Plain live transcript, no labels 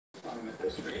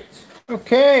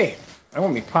Okay, I'm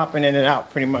gonna be popping in and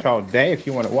out pretty much all day. If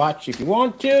you want to watch, if you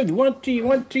want to,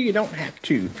 you don't have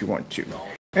to if you want to.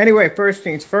 Anyway, first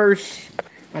things first.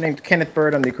 My name's Kenneth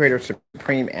Bird. I'm the creator of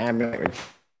Supreme Amulet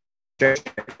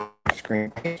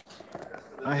Screen.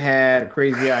 I had a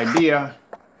crazy idea.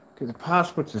 Is it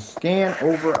possible to scan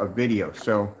over a video?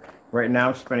 So right now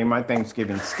I'm spending my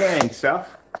Thanksgiving scanning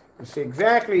stuff to see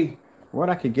exactly what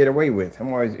I could get away with.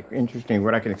 I'm always interested in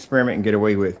what I can experiment and get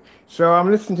away with. So I'm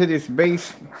listening to this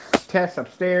bass test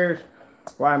upstairs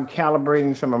while I'm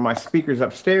calibrating some of my speakers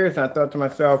upstairs, and I thought to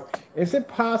myself, is it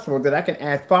possible that I can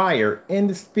add fire in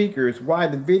the speakers while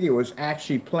the video is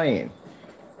actually playing?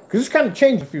 Because it's kind of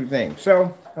changed a few things.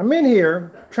 So I'm in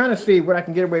here trying to see what I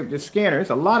can get away with this scanner. There's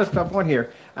a lot of stuff on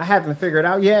here I haven't figured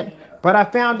out yet, but I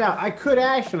found out I could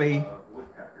actually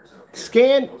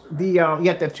scan the, you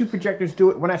have to have two projectors do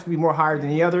it. One has to be more higher than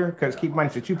the other, because keep in mind,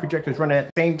 it's the two projectors running at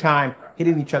the same time,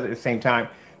 hitting each other at the same time.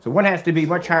 So one has to be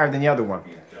much higher than the other one.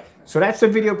 So that's the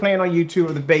video playing on YouTube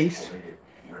of the bass.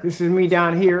 This is me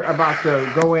down here about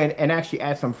to go in and actually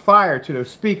add some fire to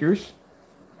those speakers.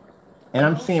 And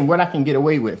I'm seeing what I can get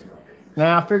away with.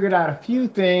 Now, I figured out a few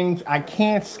things. I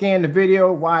can't scan the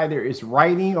video while there is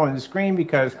writing on the screen,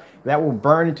 because that will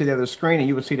burn into the other screen and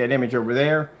you will see that image over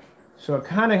there. So I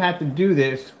kind of have to do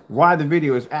this while the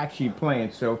video is actually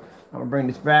playing. So I'm going to bring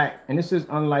this back. And this is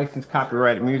unlicensed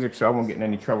copyrighted music, so I won't get in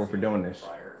any trouble for doing this.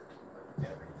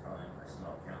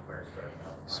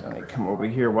 So let me come over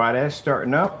here while that's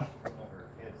starting up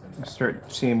and start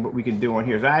seeing what we can do on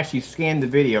here. So I actually scanned the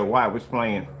video while it was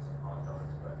playing.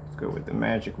 Let's go with the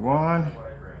magic wand.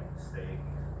 See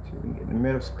if we can get in the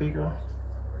middle speaker.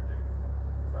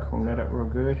 Comb that up real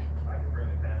good.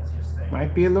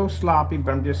 Might be a little sloppy,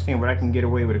 but I'm just seeing what I can get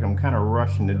away with. I'm kind of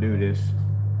rushing to do this.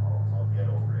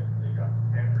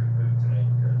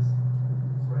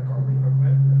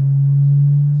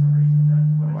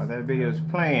 While that video is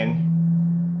playing,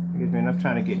 it gives me enough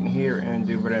time to get in here and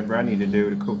do whatever I need to do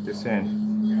to cook this in.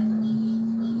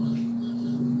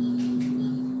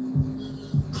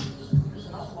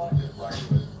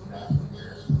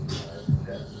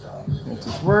 If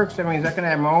this works, that means I can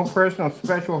have my own personal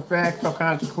special effects, all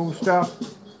kinds of cool stuff.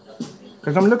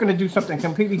 Because I'm looking to do something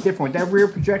completely different. With that rear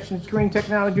projection screen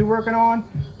technology you're working on,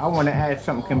 I want to add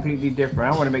something completely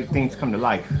different. I want to make things come to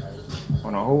life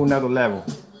on a whole nother level.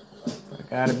 I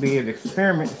gotta be able to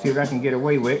experiment to see what I can get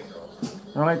away with.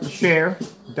 I like to share,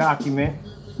 document.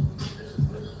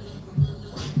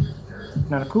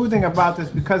 Now the cool thing about this,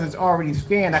 because it's already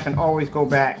scanned, I can always go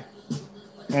back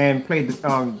and play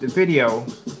the video.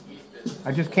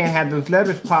 I just can't have those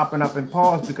letters popping up and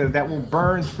pause, because that will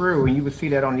burn through and you will see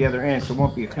that on the other end, so it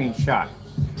won't be a clean shot.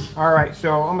 All right,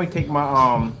 so I'm gonna take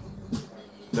my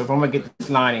so if I'm gonna get this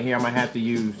line in here, I'm gonna have to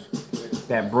use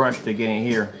that brush to get in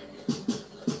here.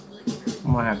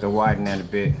 I'm gonna have to widen that a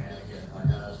bit.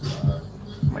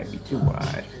 Might be too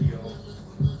wide.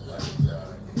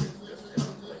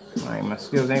 Alright, my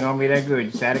skills ain't gonna be that good.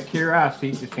 Just out of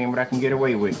curiosity, just seeing what I can get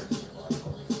away with.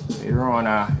 Later on,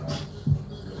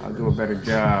 I'll do a better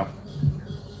job.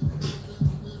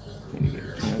 Need to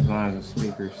get between those lines of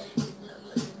speakers.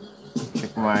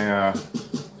 Check my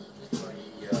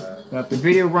now if the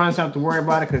video runs, I don't have to worry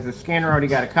about it, because the scanner already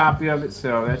got a copy of it,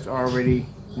 so that's already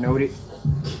noted. See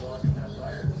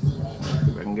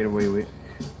if I can get away with it.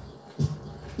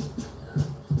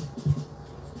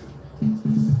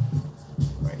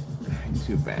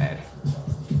 Too bad.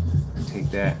 Take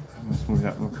that. I'm gonna smooth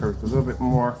out my curves a little bit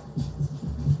more.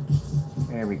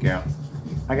 There we go.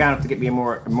 I got enough to get me a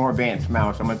more advanced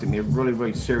mouse. I'm going to get me a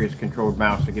really serious controlled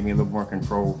mouse to give me a little more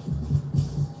control.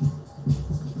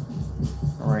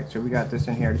 Alright, so we got this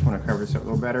in here. I just want to cover this up a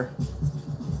little better.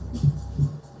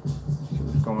 See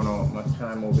what's going on. Much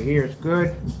time over here is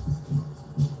good.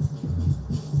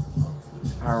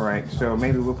 Alright, so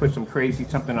maybe we'll put some crazy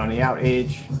something on the out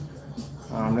edge.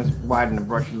 Let's widen the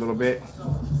brush a little bit.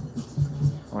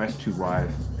 Oh, that's too wide.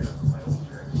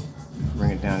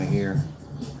 Bring it down to here.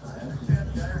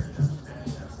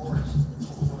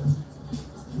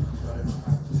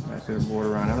 That's the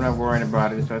border around. I'm not worrying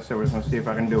about it, so I said we're just going to see if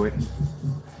I can do it.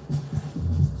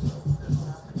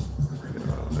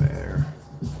 There.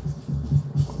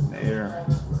 There.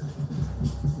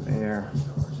 There.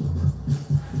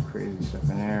 Crazy stuff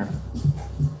in there.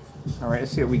 Alright,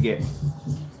 let's see what we get.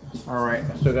 Alright,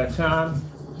 I still got time.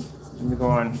 Let me go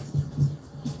on,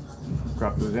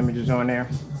 drop those images on there.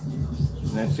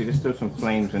 And let's see, there's still some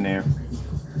flames in there.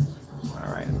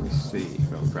 Alright, let me see.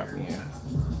 It'll drop me a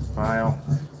file.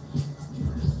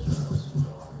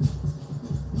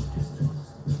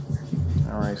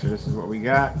 Alright, so this is what we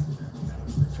got.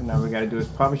 So now we got to do is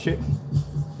publish it.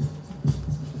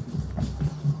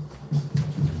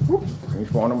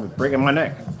 phone. I'm breaking my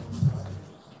neck.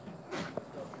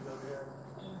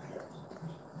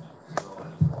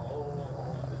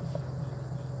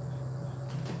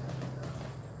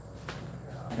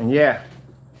 And yeah,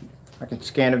 I can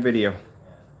scan a video,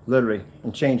 literally,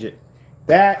 and change it.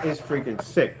 That is freaking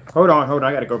sick. Hold on,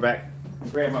 I gotta go back.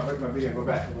 Grab my video, go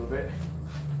back a little bit.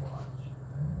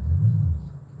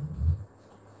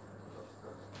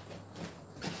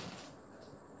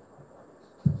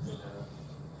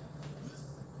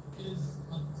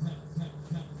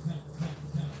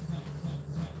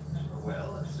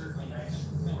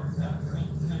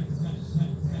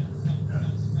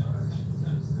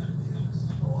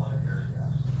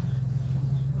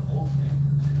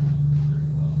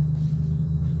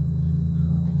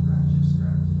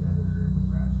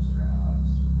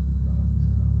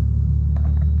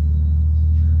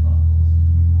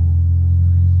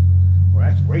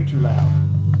 That's way too loud.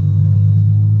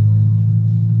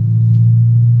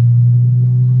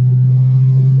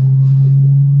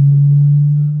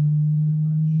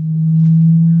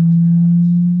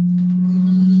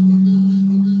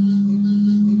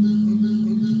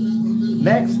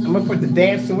 Next, I'm gonna put the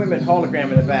dancing women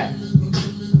hologram in the back.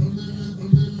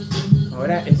 Oh,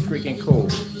 that is freaking cool.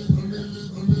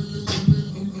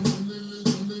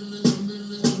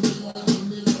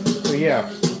 So yeah,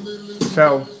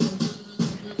 so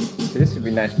this would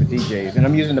be nice for DJs. And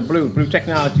I'm using the blue. Blue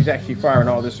technology is actually firing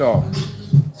all this off.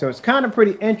 So it's kind of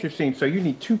pretty interesting. So you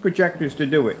need two projectors to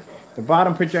do it. The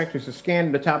bottom projector is the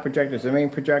scanner. The top projector is the main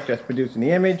projector that's producing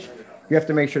the image. You have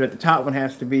to make sure that the top one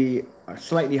has to be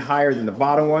slightly higher than the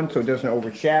bottom one so it doesn't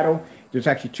overshadow. There's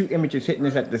actually two images hitting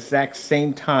this at the exact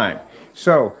same time.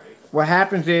 So what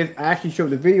happens is, I actually show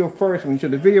the video first. When you show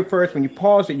the video first, when you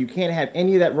pause it, you can't have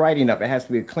any of that writing up. It has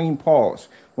to be a clean pause.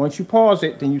 Once you pause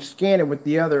it, then you scan it with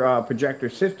the other projector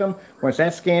system. Once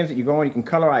that scans it, you go in, you can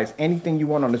colorize anything you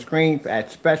want on the screen, add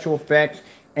special effects,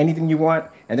 anything you want.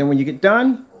 And then when you get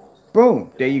done,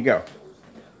 boom, there you go.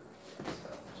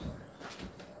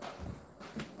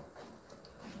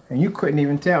 And you couldn't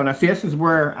even tell. Now see, this is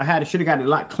where I should have got it a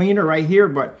lot cleaner right here,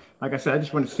 but like I said, I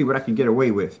just wanted to see what I could get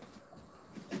away with.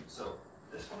 So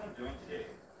this one I'm doing today,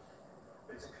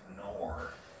 it's a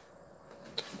Knorr.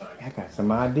 I got some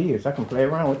ideas I can play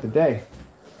around with today.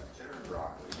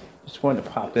 Just wanted to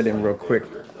pop that in real quick.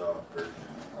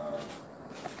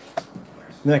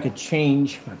 Then I could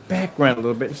change my background a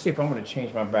little bit. Let's see if I'm going to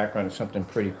change my background to something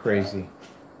pretty crazy.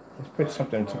 Let's put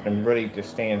something really that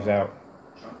stands out.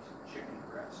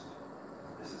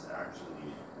 This is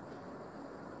actually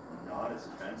not as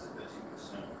offensive as you would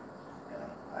assume. And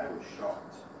I was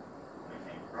shocked when I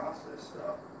came across this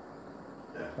stuff.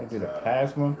 I do the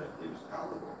plasma. That it was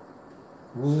palatable.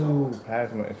 Ooh,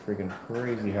 plasma is freaking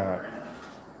crazy hot. You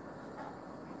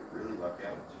could really luck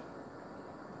out.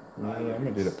 Yeah, I'm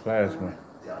gonna do the plasma.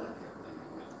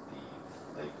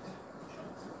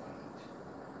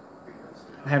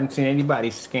 I haven't seen anybody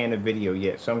scan a video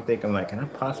yet, so I'm thinking like, can I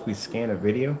possibly scan a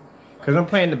video? Because I'm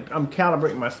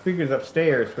calibrating my speakers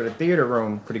upstairs for the theater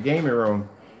room, for the gaming room,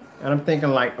 and I'm thinking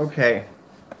like, okay,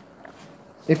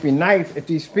 it'd be nice if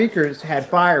these speakers had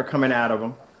fire coming out of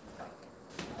them.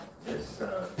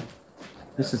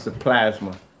 This is the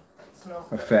plasma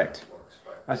effect.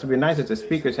 I said, it'd be nice if the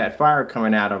speakers had fire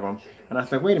coming out of them. And I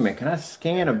was like, wait a minute, can I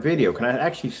scan a video? Can I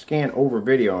actually scan over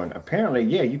video? And apparently,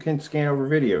 yeah, you can scan over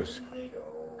videos.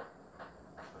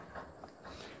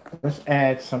 Let's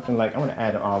add something like, I want to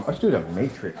add, let's do the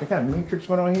matrix. They got a matrix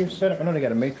one on here set up. I know they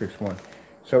got a matrix one.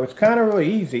 So it's kind of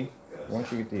really easy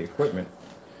once you get the equipment.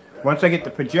 Once I get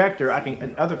the projector, I can,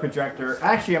 another projector.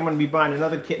 Actually, I'm going to be buying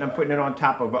another kit and I'm putting it on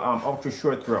top of ultra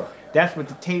short throw. That's what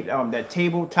the that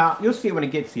tabletop, you'll see it when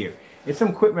it gets here. It's some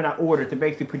equipment I ordered to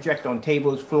basically project on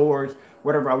tables, floors,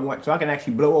 whatever I want. So I can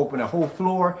actually blow open a whole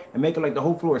floor and make it like the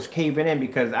whole floor is caving in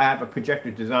because I have a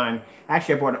projector design.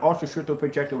 Actually, I bought an ultra short throw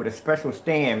projector with a special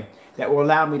stand that will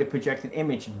allow me to project an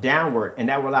image downward, and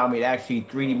that will allow me to actually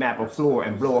 3D map a floor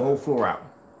and blow a whole floor out.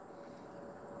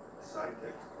 Side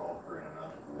deck called for an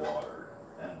amount of water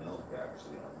and milk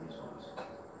actually on these ones.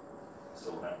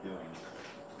 So what I'm doing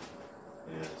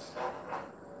is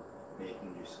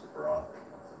making use of the broth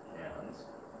cans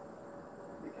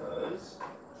because.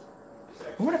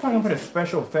 What if I can put a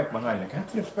special effect behind it? Can I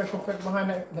put a special effect behind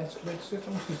that? Let me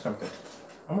see something.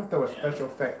 I'm gonna throw a special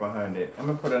effect behind it. I'm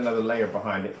gonna put another layer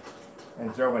behind it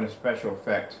and throw in a special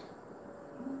effect.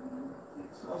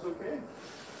 It smells okay.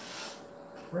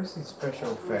 Where's the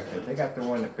special effect? They got the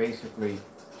one that basically,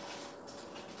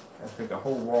 that's like the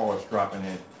whole wall is dropping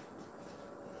in.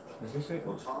 Is this it?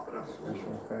 We'll top it up with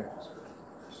Special effect.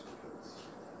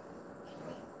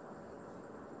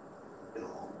 It'll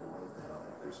all boil down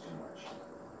after there's too much.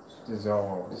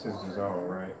 Dissolve. This is dissolve,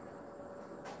 right?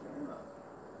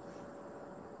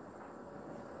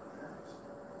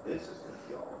 This is going to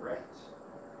be all right.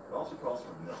 It also calls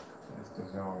for milk. It's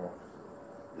dissolve.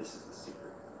 This is the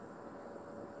secret.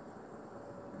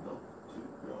 Milk to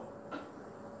go.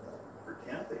 For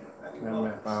camping, Can I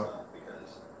map out?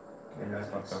 Can I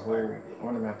map out the whole? I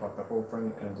want to map out the whole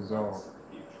thing and dissolve.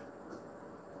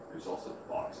 There's also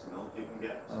boxed milk you can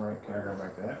get. All right, can I go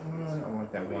back to that one? I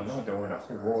want that one. I want the one off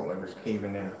the wall that was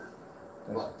caving in.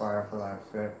 That's firefly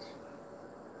effect.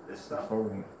 This stuff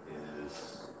Folding.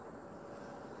 is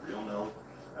real milk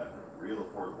at a real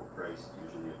affordable price,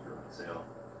 usually if you're on sale.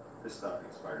 This stuff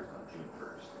expires on June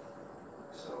 1st.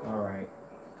 So, all right,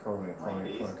 folding.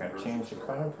 Can I change the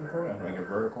color to the I can make it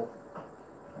vertical.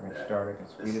 I can start it, I can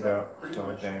speed it up, slow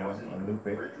it down, and loop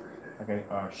it. I can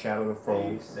shadow the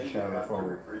fold, shadow the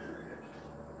fold.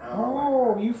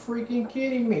 Oh, you freaking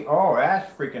kidding me? Oh,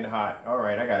 that's freaking hot. All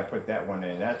right, I gotta put that one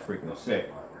in. That's freaking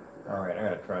sick. All right, I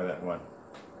gotta try that one.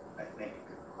 I think it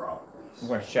could probably. I'm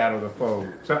gonna shadow the fold.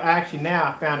 So actually now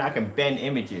I found I can bend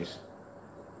images.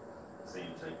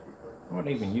 What do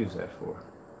I even use that for?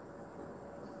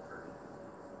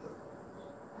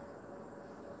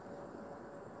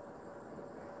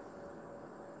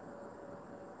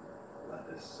 Let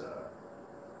this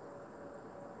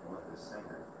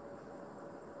center.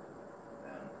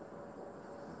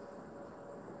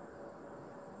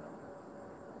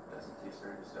 Doesn't taste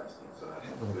very disgusting, so that's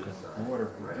a good sign. Water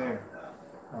right there.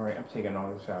 All right, I'm taking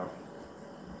all this out.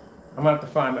 I'm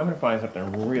gonna find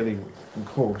something really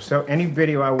cool. So any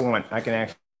video I want, I can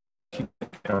actually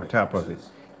put on top of it.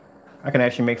 I can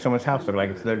actually make someone's house look like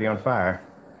it's literally on fire.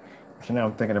 So now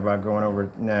I'm thinking about going over.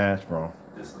 Nah, that's wrong.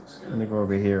 This looks good. Let me go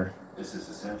over here. This is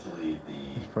essentially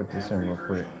the Let's put this in real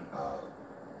quick.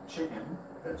 Chicken,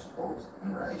 vegetables,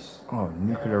 and rice. Oh,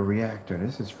 nuclear reactor.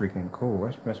 This is freaking cool.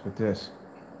 Let's mess with this.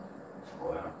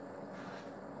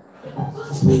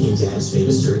 Making Dad's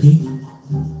famous turkey?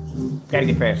 Gotta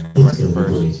get past the commercial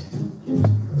first.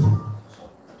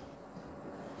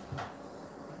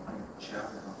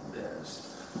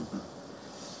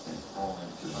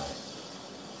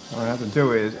 What I have to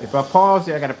do is, if I pause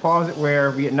it, I gotta pause it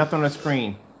where we get nothing on the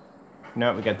screen.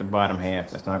 No, we got the bottom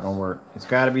half. That's not gonna work. It's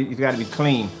gotta be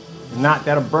clean. If not,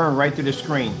 that'll burn right through the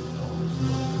screen.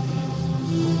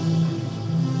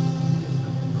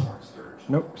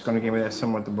 Nope, it's gonna give me that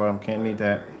somewhat at the bottom. Can't need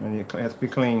that. It has to be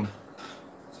clean.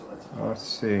 Let's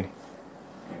see.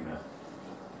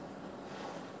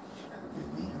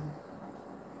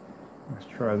 Let's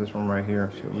try this one right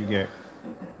here. See what we get.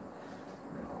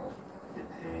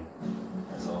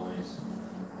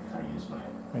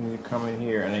 I need to come in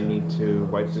here and I need to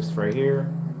wipe this right here.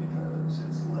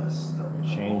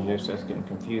 Change this. That's getting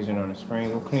confusing on the screen.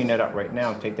 We'll clean that up right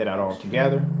now. Take that out all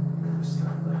together.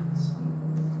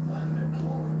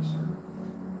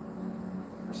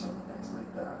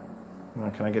 Now,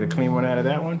 can I get a clean one out of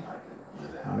that one?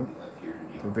 Nope.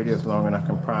 The video's long enough, I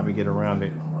can probably get around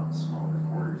it.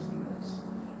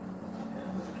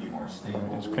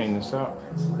 Let's clean this up.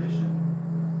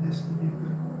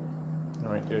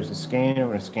 Alright, there's the scan. I'm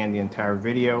going to scan the entire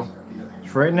video.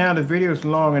 So right now the video is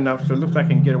long enough so it looks like I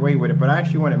can get away with it, but I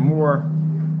actually wanted more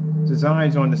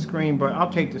designs on the screen, but I'll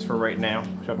take this for right now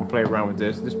so I can play around with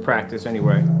this. This practice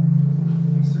anyway.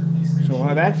 So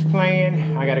while that's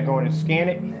playing, I got to go in and scan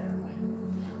it.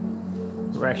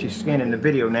 We're actually scanning the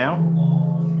video now.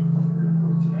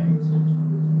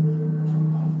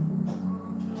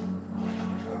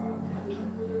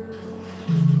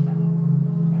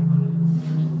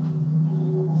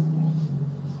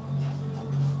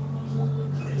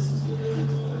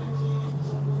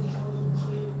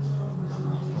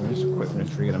 This equipment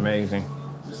is freaking amazing.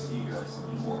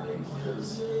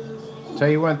 Tell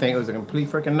you one thing, it was a complete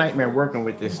freaking nightmare working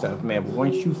with this stuff, man. But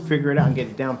once you figure it out and get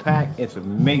it down packed, it's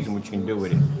amazing what you can do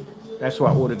with it. That's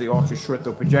why I ordered the ultra short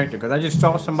throw projector, because I just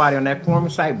saw somebody on that forum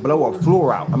site blow a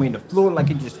floor out. I mean, the floor like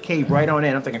it just caved right on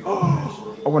in. I'm thinking,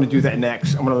 oh, I want to do that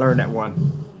next. I'm going to learn that one.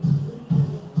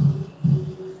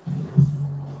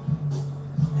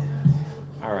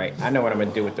 All right, I know what I'm going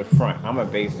to do with the front. I'm going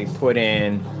to basically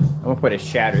I'm going to put a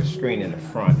shattered screen in the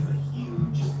front.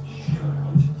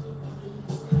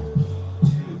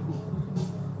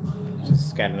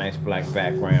 It's got a nice black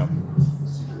background.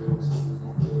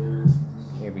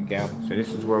 Here we go. So this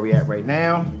is where we at right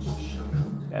now.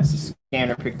 That's the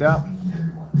scanner picked up.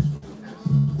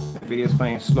 The video's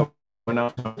playing slow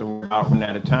enough to about one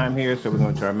at a time here. So we're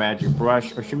going to our magic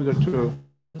brush, or should we go to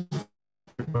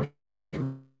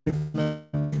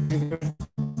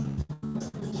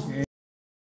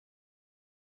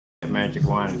magic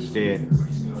wand instead?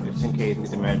 just in case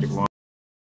with the magic wand.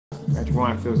 Magic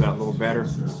wand fills out a little better.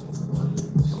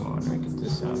 Come on, let me get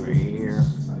this out right here. A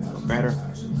little better.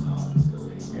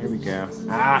 There we go.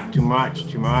 Ah, too much.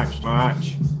 Clean that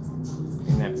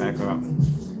back up.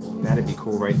 That'd be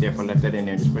cool right there if I left that in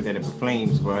there. Just put that up for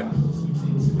flames, but I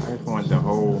just want the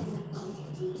whole.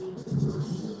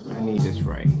 I need this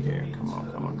right here. Come on.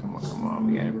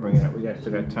 We gotta bring it up. We got to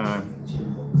that time.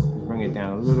 Bring it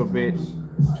down a little bit,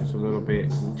 just a little bit,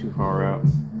 too far up.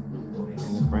 And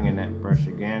then bringing that brush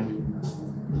again.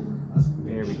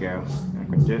 There we go. I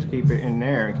can just keep it in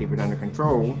there and keep it under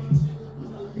control.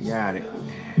 We got it.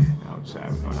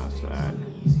 Outside, we're going outside.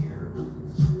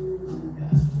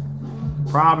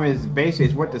 Problem is basically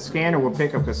it's what the scanner will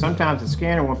pick up, because sometimes the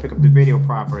scanner won't pick up the video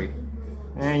properly.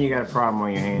 And you got a problem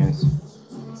on your hands.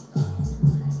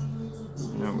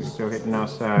 No, we're still hitting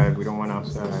outside. We don't want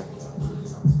outside.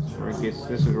 This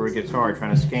is where it gets hard,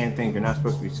 trying to scan things you're not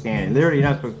supposed to be scanning. Literally, you're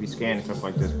not supposed to be scanning stuff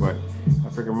like this, but I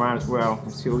figure might as well.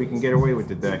 Let's see what we can get away with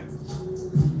today.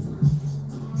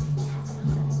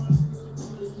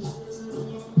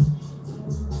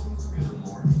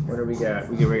 What do we got?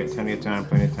 We got plenty of time.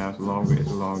 It's a long demo.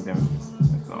 It's long.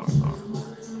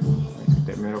 Let's get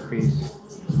that middle piece.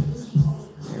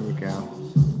 There we go.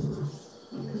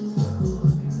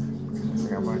 I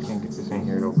forgot why I can't get this in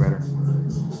here a little better.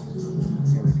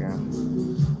 There we go.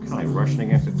 Kind of like rushing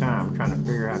against the time. I'm trying to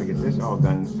figure out how to get this all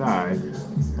done inside.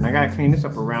 And I gotta clean this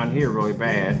up around here really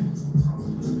bad.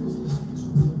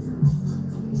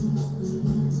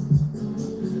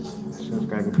 So it's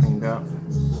gotta be cleaned up.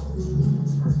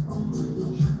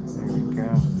 There we go.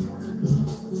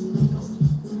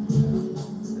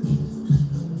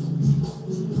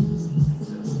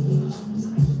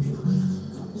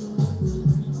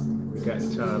 We got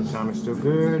time. Time is still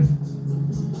good.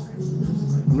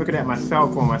 I'm looking at my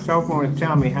cell phone. My cell phone is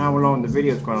telling me how long the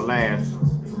video is going to last.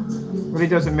 Really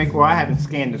doesn't make, well, I haven't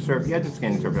scanned the surface. Yeah, I just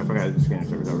scanned the surface. I forgot to scan the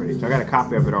surface already. So I got a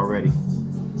copy of it already.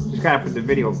 Just got to put the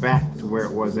video back to where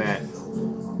it was at.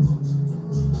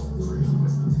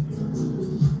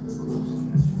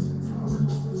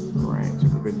 All right, so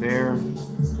we're good there.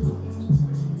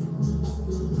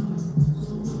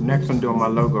 Next, I'm doing my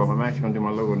logo. I'm actually going to do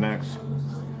my logo next. I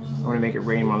want to make it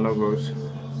rain my logos.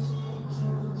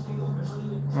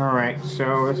 All right,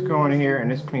 so let's go in here and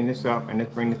let's clean this up and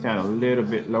let's bring this down a little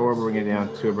bit lower. Bring it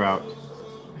down to about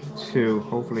 2.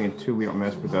 Hopefully in 2 we don't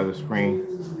mess with the other screen.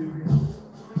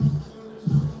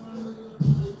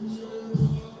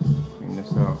 Clean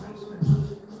this up.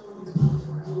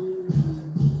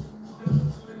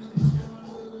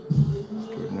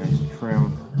 Give it a nice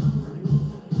trim.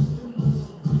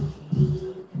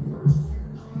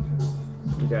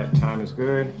 We got time is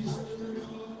good.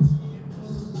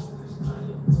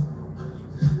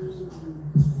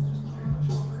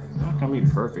 Be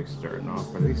perfect starting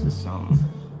off, but at least it's something.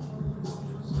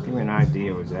 Give me an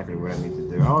idea of exactly what I need to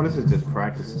do. Oh, this is just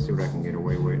practice to see what I can get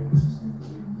away with.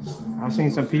 I've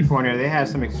seen some people on there, they had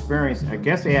some experience. I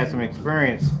guess they had some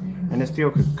experience, and they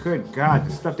still could, good God,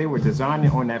 the stuff they were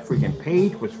designing on that freaking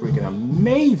page was freaking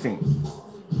amazing.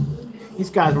 These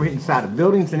guys were hitting the side of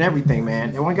buildings and everything, man.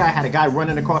 And one guy had a guy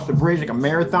running across the bridge, like a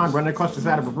marathon, running across the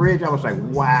side of a bridge. I was like,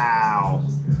 wow.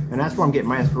 And that's where I'm getting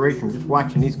my inspiration, just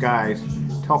watching these guys,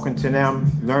 talking to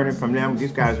them, learning from them.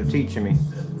 These guys are teaching me.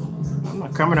 I'm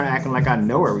not coming or acting like I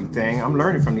know everything. I'm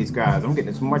learning from these guys. I'm getting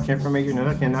as much information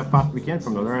as I can possibly can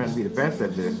from them, learning to be the best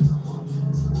at this.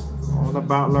 All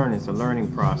about learning. It's a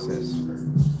learning process.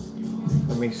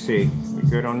 Let me see. We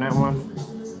good on that one?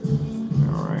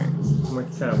 All right. How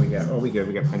much time we got? Oh, we good.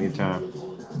 We got plenty of time.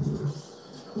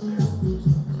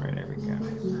 All right, there we go.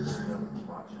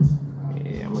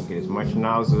 Yeah, I'm gonna get as much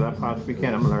knowledge as I possibly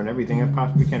can. I'm gonna learn everything I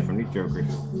possibly can from these jokers.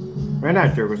 They're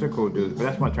not jokers, they're cool dudes, but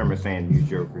that's my term of saying these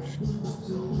jokers.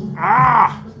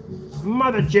 Ah!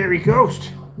 Mother Jerry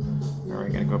Ghost!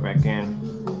 Alright, gotta go back in.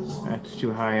 That's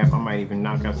too high up. I might even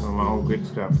knock out some of my own good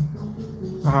stuff.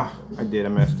 Ah, I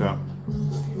messed up.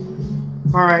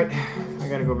 Alright, I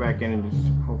gotta go back in and just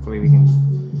hopefully we can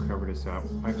cover this up.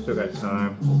 I still got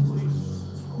time.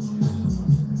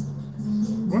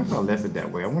 What if I left it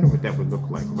that way? I wonder what that would look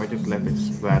like if I just left it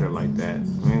splattered like that. I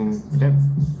mean, that...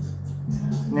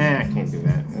 Nah, I can't do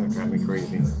that. It'll drive me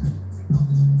crazy.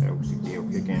 That was the deal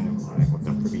again. Like, what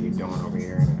the frick are you doing over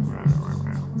here?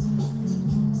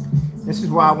 This is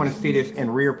why I want to see this in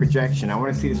rear projection. I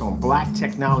want to see this on black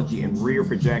technology and rear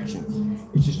projection.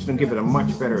 It's just going to give it a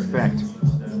much better effect.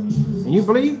 And you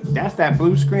believe? That's that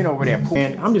blue screen over there.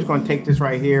 And I'm just going to take this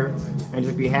right here and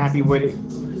just be happy with it.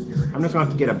 I'm just going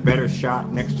to have to get a better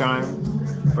shot next time.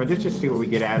 But let's just see what we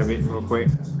get out of it real quick.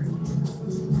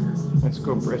 Let's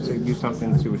go let's do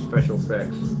something to with special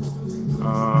effects.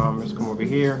 Let's come over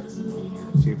here.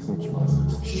 See if we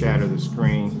can shadow the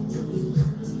screen.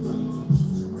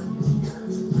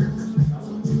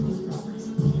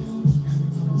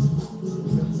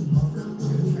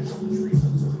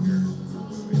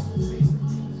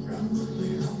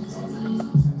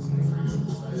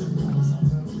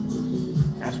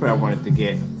 That's what I wanted to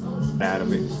get out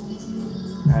of it,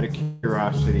 out of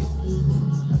curiosity.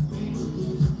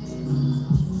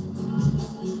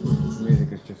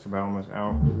 Music is just about almost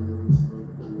out.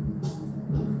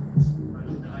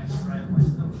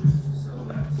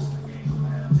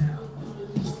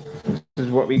 This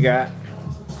is what we got.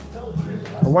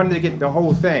 I wanted to get the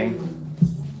whole thing,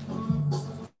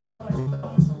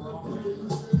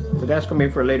 but that's gonna be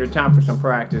for a later time for some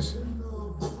practice.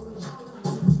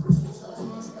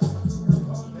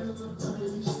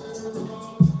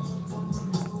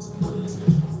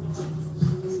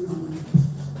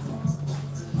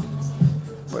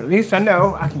 But at least I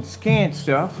know I can scan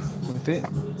stuff with it. I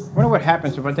wonder what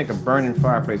happens if I take a burning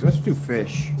fireplace. Let's do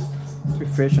fish. Let's do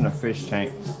fish in a fish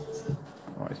tank.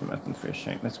 Oh, it's nothing fish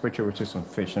tank. Let's switch over to some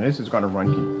fish. And this is going to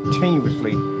run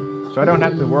continuously, so I don't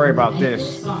have to worry about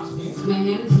this.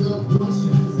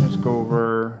 Let's go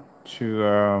over to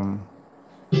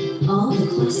all the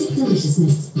classic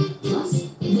deliciousness. Plus,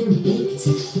 they're baked.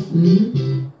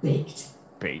 Baked.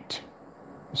 Bait.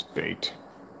 It's bait.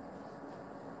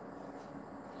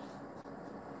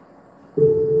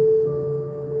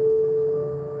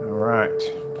 All right.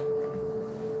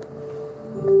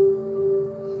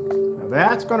 Now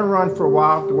that's going to run for a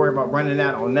while. To worry about running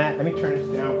out on that. Let me turn this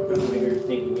down because I don't hear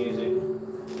stinky music.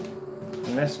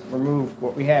 And let's remove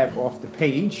what we have off the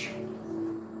page.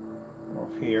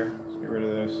 Off here. Let's get rid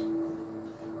of this.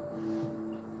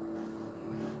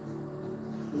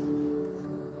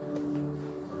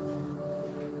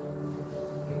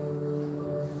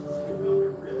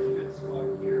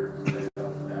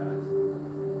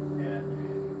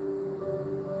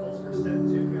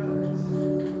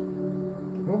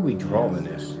 We draw in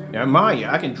this. Now mind you,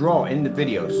 I can draw in the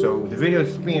video. So the video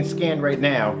is being scanned right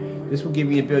now. This will give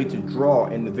me the ability to draw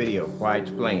in the video while it's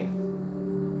playing.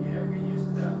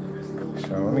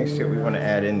 So let me see what we want to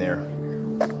add in there.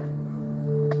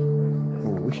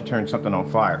 Ooh, we should turn something on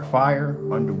fire. Fire,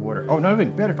 underwater. Oh, no, it'd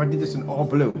been better if I did this in all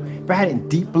blue. If I had it in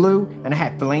deep blue and I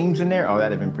had flames in there, oh,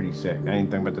 that'd have been pretty sick. I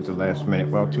didn't think about that till the last minute.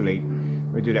 Well, too late.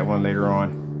 We'll do that one later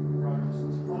on.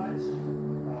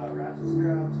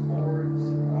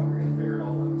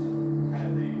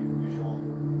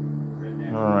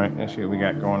 All right, let's see what we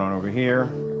got going on over here.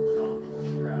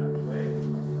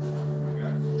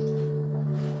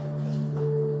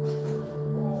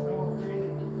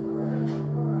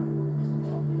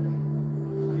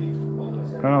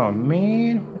 Oh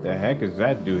man, what the heck is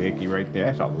that doohickey right there?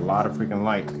 That's a lot of freaking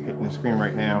light hitting the screen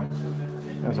right now.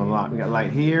 That's a lot. We got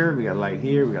light here, we got light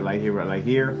here, we got light here, we got light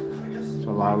here. It's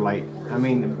a lot of light. I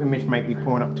mean, the image might be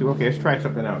pulling up too. Okay, let's try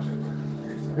something else.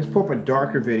 Let's pull up a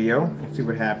darker video and see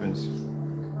what happens.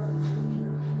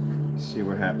 See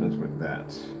what happens with that.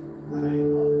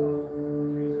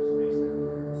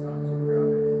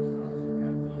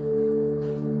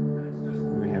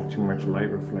 We have too much light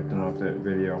reflecting off that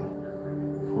video.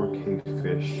 4K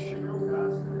fish.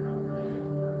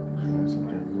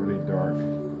 Something really dark.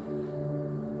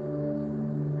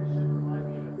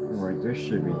 All right, this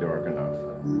should be dark enough.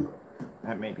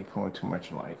 That may be pulling too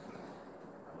much light.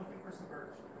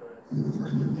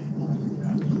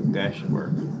 That should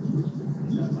work.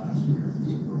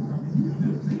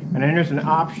 And then there's an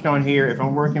option on here. If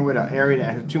I'm working with an area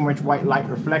that has too much white light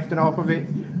reflecting off of it,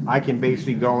 I can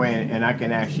basically go in and I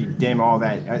can actually dim all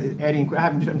that.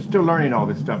 I'm still learning all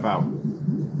this stuff out.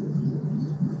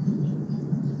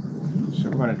 So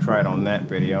we're going to try it on that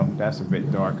video. That's a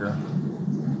bit darker.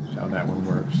 That's how that one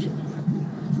works.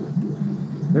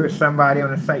 There was somebody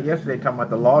on the site yesterday talking about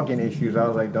the login issues. I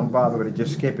was like, don't bother with it.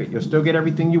 Just skip it. You'll still get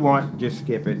everything you want. Just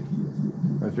skip it.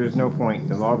 But there's no point.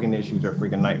 The login issues are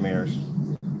freaking nightmares.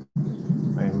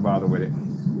 I ain't bother with it.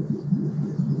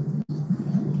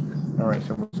 All right,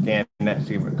 so we'll scan that,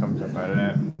 see what comes up out of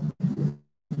that.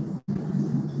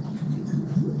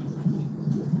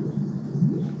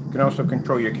 You can also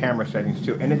control your camera settings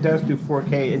too. And it does do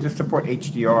 4K. It just supports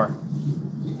HDR.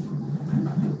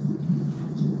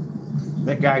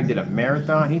 That guy did a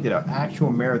marathon. He did an actual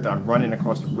marathon running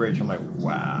across the bridge. I'm like,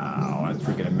 wow, that's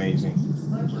freaking amazing.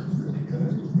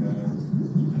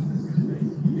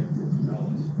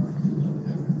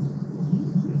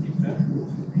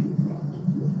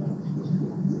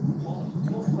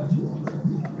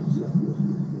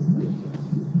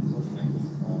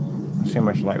 Let's see how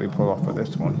much light we pull off of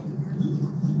this one.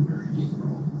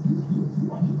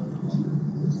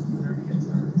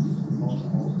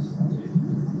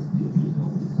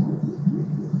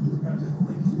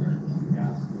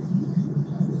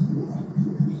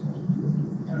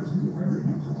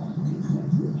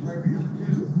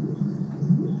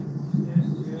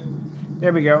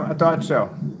 There we go. I thought so.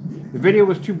 The video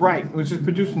was too bright. It was just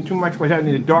producing too much. I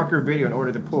needed a darker video in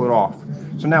order to pull it off.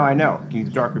 So now I know. Use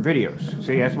darker videos.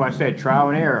 See, that's why I said trial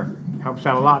and error helps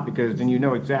out a lot, because then you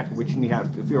know exactly what you need, how to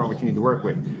figure out what you need to work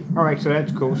with. All right, so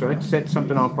that's cool. So let's set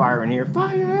something on fire in here.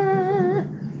 Fire!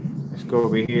 Let's go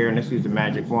over here and let's use the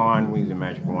magic wand. We use the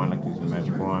magic wand. Let's use the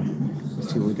magic wand.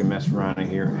 Let's see what we can mess around in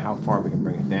here. How far we can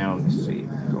bring it down. Let's see.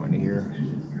 Go into here.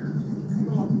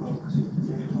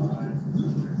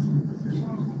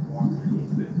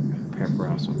 Pepper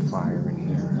out some fire in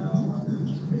here.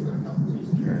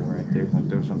 Right there. We're gonna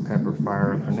throw some pepper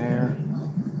fire up in there.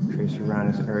 Trace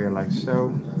around this area like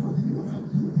so.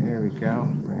 There we go.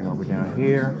 Bring it over down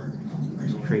here.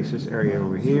 Let's trace this area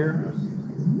over here.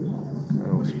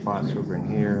 Little spots over in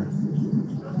here.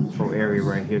 This whole area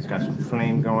right here has got some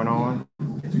flame going on.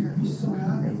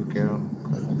 There we go.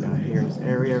 Down here in this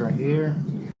area right here.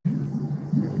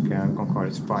 There we go. I'm gonna call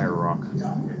this fire rock.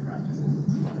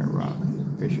 Fire rock.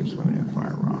 Fish are swimming in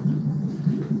fire rock.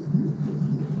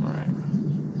 All right.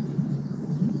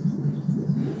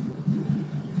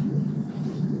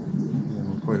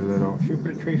 Put a little, should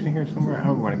we put a trace in here somewhere? I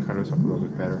want to cut this up a little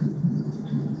bit better.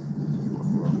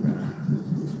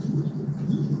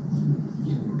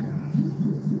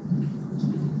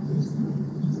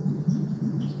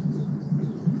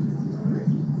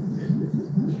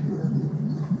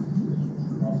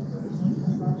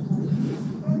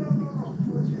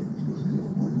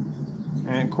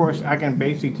 And of course, I can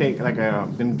basically take like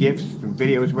them GIFs, some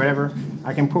videos, whatever.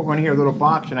 I can put one here, a little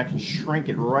box, and I can shrink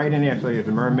it right in there. So there's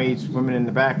the mermaids swimming in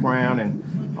the background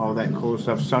and all that cool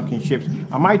stuff, sunken ships.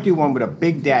 I might do one with a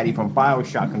Big Daddy from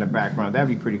BioShock in the background. That'd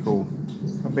be pretty cool.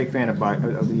 I'm a big fan of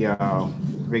the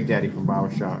Big Daddy from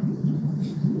BioShock.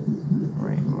 All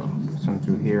right, well, put some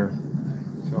through here.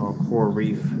 It's all coral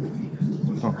reef.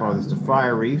 I'm gonna call this the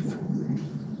fire reef.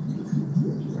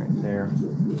 Right there.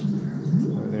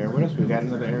 There. What else? We got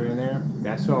another area in there.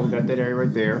 That's all. We got that area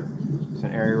right there. It's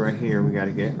an area right here we got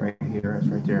to get. Right here. That's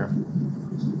right there.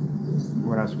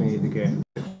 What else we need to get?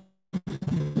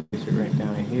 Place it right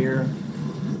down in here.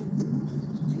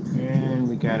 And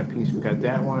we got a piece. We got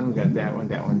that one. We got that one.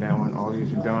 That one. That one. All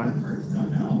these are done.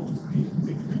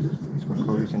 Just gonna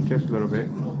close these in just a little bit.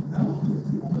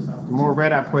 The more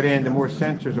red I put in, the more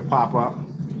sensors will pop up.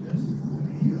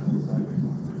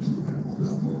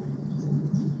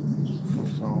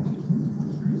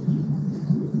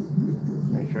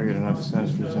 Make sure I get enough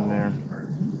sensors in there.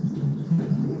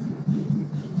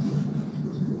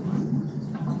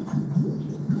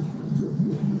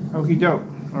 Okie doke.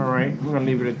 All right, we're gonna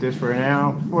leave it at this for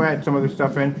now. We'll add some other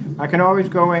stuff in. I can always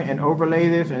go in and overlay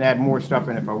this and add more stuff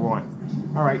in if I want.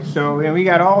 All right, so we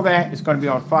got all that. It's gonna be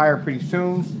on fire pretty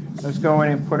soon. Let's go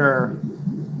in and put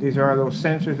these are our little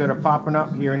sensors that are popping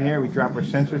up here and here. We drop our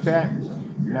sensors at.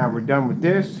 Now we're done with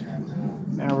this.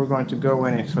 Now we're going to go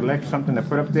in and select something to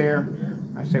put up there.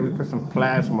 I say we put some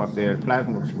plasma up there. The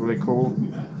plasma looks really cool.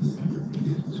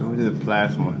 So we do the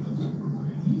plasma.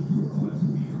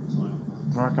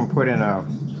 Or I can put in a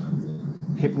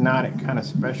hypnotic kind of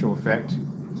special effect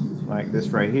like this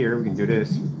right here. We can do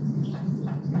this.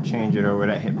 Change it over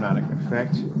that hypnotic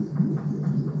effect.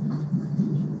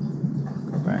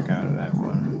 Go back out of that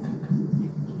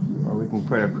one. Or we can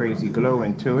put a crazy glow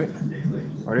into it.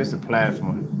 Or this is a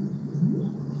plasma.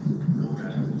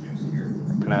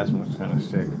 The plasma is kind of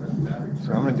sick.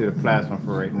 So I'm going to do the plasma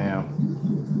for right now.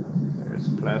 There's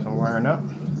the plasma wiring up.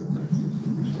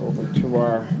 Over to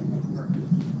our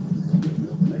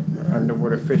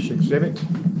underwater fish exhibit.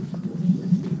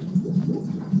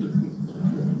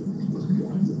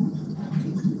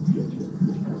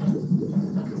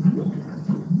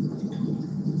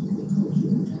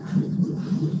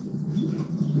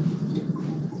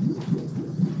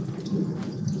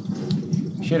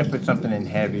 Should have put something in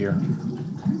heavier.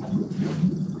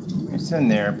 It's in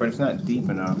there, but it's not deep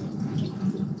enough.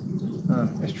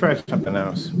 Let's try something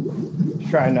else. Let's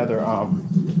try another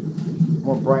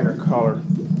more brighter color.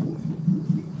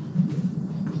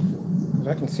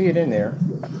 I can see it in there,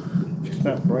 just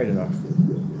not bright enough.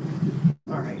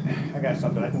 All right, I got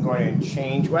something I can go ahead and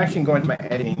change. Well, actually, go into my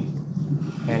editing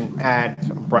and add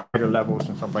some brighter levels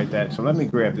and stuff like that. So let me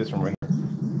grab this one right here.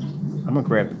 I'm gonna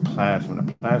grab the plasma.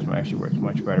 The plasma actually works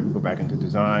much better. We'll go back into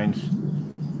designs.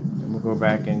 And we'll go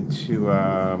back into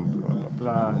blah, blah,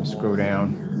 blah, and scroll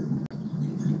down.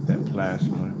 That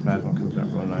plasma. The plasma comes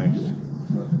up real nice.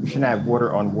 We should add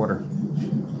water on water.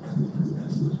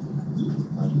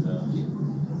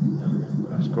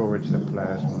 Let's go over to the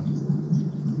plasma.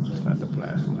 It's not the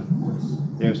plasma.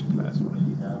 There's the plasma.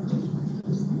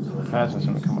 That's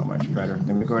going to come out much better.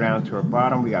 Then we go down to our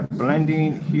bottom. We got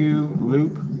blending, hue,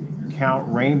 loop, count,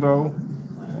 rainbow.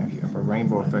 Actually, have a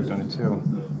rainbow effect on it too.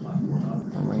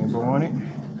 A rainbow on it.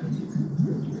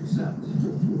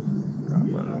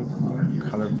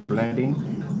 Color blending.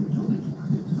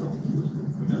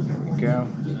 There we go.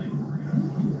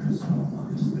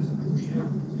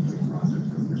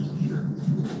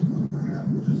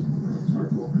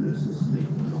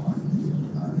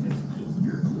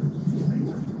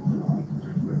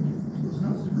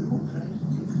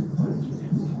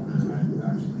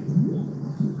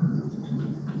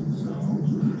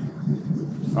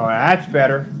 Oh, that's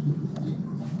better.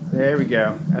 There we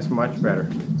go. That's much better.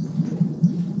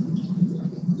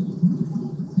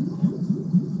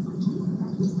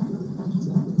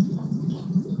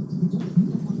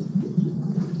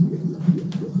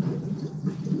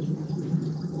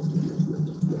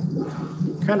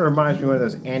 Kind of reminds me of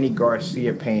those Annie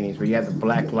Garcia paintings where you have the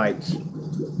black lights.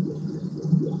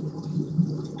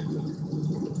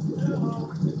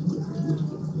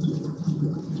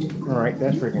 All right,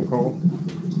 that's freaking cool.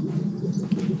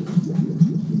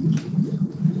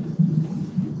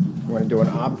 You want to do an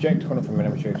object? Hold on for a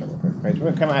minute, let me show you something real quick. Right, so we're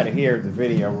going to come out of here, the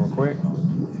video, real quick.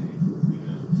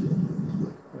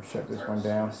 We'll shut this one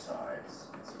down.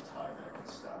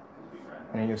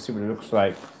 And you'll see what it looks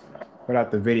like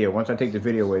without the video. Once I take the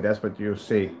video away, that's what you'll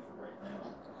see.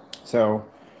 So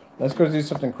let's go do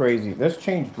something crazy. Let's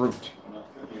change Groot.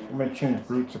 I'm going to change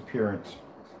Groot's appearance.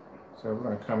 So we're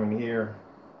going to come in here.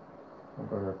 I'll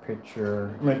go to a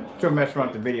picture. I'm going to mess around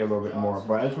with the video a little bit more,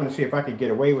 but I just want to see if I could get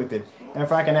away with it. And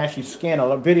if I can actually scan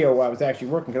a video while I was actually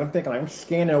working, because I'm thinking like, I'm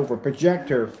scanning over a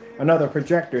projector, another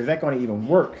projector. Is that going to even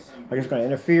work? Like it's going to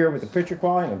interfere with the picture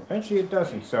quality? And eventually it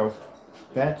doesn't. So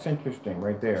that's interesting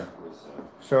right there.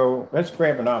 So let's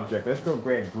grab an object. Let's go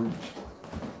grab Groot.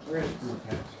 Where's Groot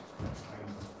at?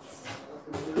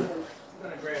 I'm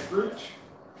going to grab Groot.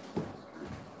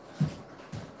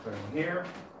 Put him here.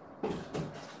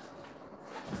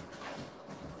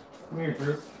 Come here,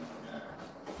 Groot.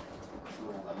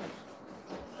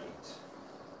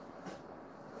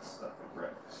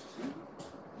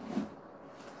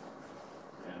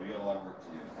 And we got a lot of work to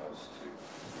do in the house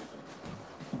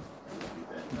too.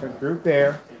 Put Groot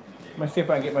there. I'm going to see if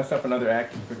I can get myself another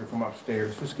action figure from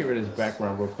upstairs. Let's get rid of this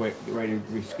background real quick. Get ready to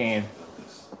rescan.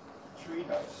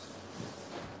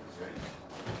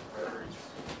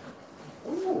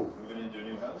 Ooh. Moving into a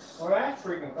new house. Well, that's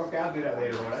freaking... Okay, I'll do that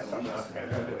later on. That's something else. I'll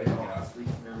do it later on.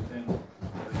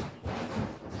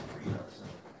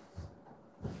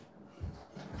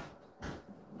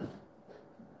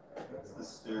 That's the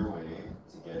stairway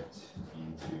to get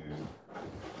into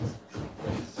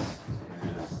this.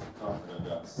 Here's the top that I've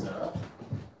got set up.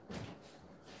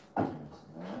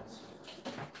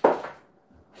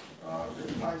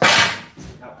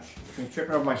 I'm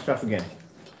tripping over my stuff again.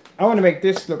 I want to make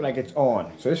this look like it's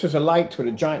on. So this is a light with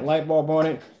a giant light bulb on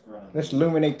it. Let's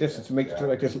illuminate this to make it look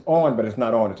like it's on, but it's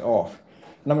not on, it's off.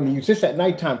 And I'm going to use this at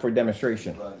nighttime for a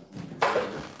demonstration. I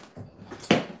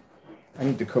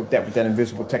need to coat that with that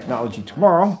invisible technology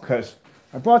tomorrow because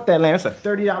I bought that lamp. It's a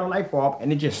 $30 light bulb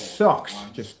and it just sucks.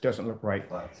 It just doesn't look right.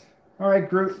 All right,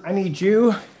 Groot, I need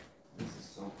you.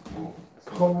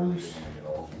 Close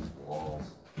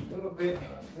a little bit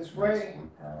this way.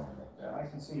 I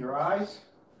can see your eyes.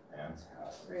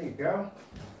 There you go.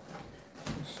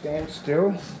 Stand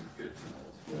still.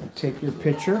 Take your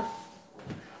picture.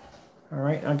 All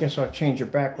right, I guess I'll change your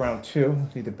background too.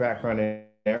 See the background in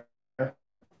there. I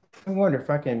wonder if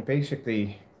I can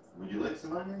basically... Would you like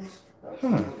some onions?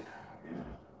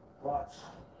 Well,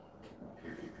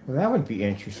 that would be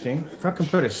interesting. If I can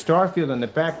put a star field in the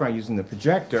background using the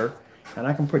projector, and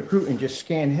I can put Groot and just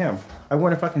scan him. I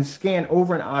wonder if I can scan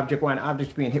over an object while an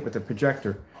object's being hit with the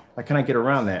projector. Like, can I get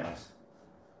around that?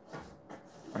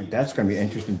 All right, that's going to be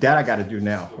interesting. That I got to do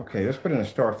now. Okay, let's put in a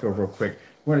star field real quick.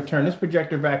 We're going to turn this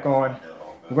projector back on.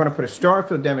 We're going to put a star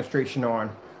field demonstration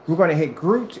on. We're going to hit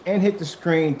Groot and hit the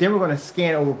screen. Then we're going to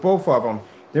scan over both of them.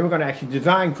 Then we're going to actually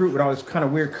design Groot with all this kind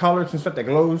of weird colors and stuff that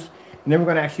glows. And then we're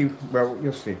going to actually, well,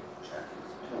 you'll see.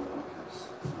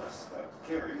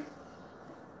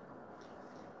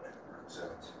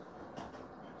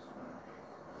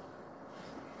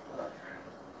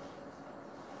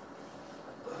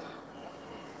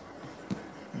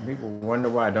 People wonder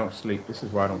why I don't sleep. This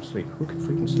is why I don't sleep. Who can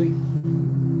freaking sleep?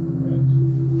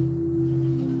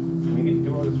 We get to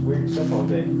do all this weird stuff all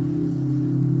day.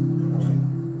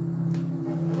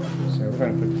 So we're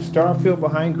going to put the star field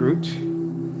behind Groot.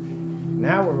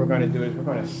 Now what we're going to do is we're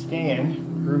going to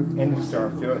scan Groot and the star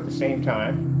field at the same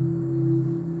time.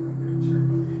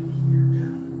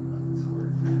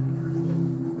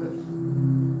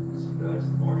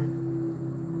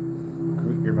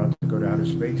 you're about to go to outer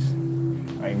space.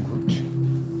 I am Groot. Good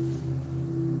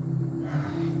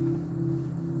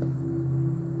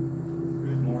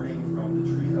morning from the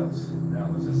treehouse. That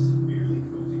was a severely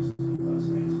cozy sleep last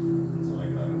night until I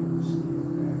got over this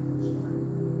morning.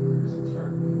 It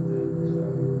started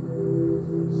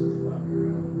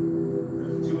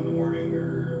at 2 in the morning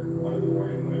or 1 in the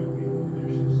morning, whenever people do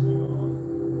their shifts to go on.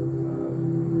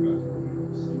 We got to go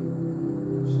to sleep. So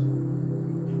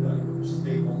we got to go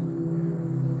stable.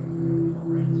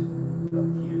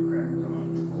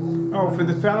 Oh, for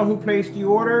the fellow who placed the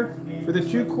order for the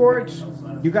 2 quarts,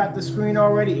 you got the screen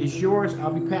already. It's yours.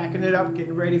 I'll be packing it up,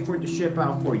 getting ready for it to ship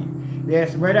out for you.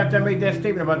 Yes, right after I made that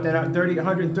statement about that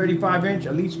 135-inch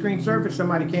Elite screen surface,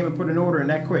 somebody came and put an order in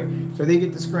that quick. So they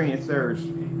get the screen. It's theirs.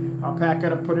 I'll pack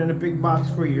it up, put it in a big box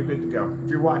for you. You're good to go. If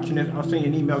you're watching this, I'll send you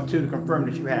an email too to confirm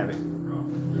that you have it.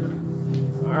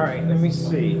 All right, let me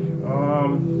see.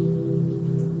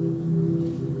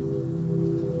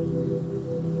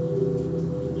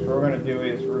 What we're going to do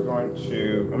is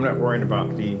I'm not worrying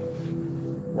about the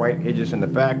white edges in the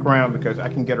background because I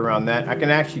can get around that. I can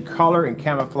actually color and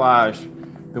camouflage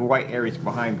the white areas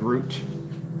behind Groot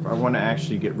if I want to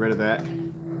actually get rid of that. So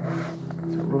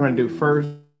what we're going to do first,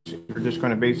 we're just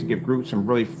going to basically give Groot some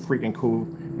really freaking cool,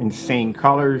 insane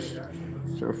colors.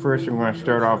 So first I'm going to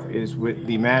start off is with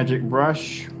the magic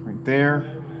brush right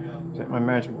there. Is that my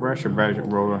magic brush or magic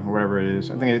roller, whatever it is?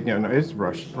 I think no, it's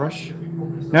brush.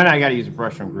 No, I got to use a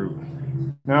brush on Groot.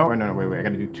 No, wait. I got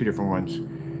to do 2 different ones.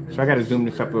 So I got to zoom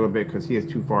this up a little bit because he is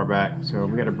too far back. So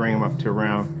we got to bring him up to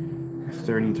around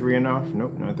 33 enough.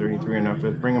 Nope, not 33 enough.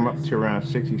 Let's bring him up to around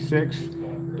 66.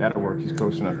 That'll work. He's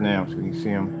close enough now so we can see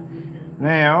him.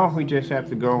 Now we just have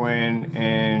to go in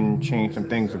and change some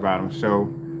things about him.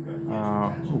 So,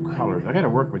 colors. I got to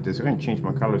work with this. I didn't change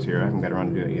my colors here. I haven't got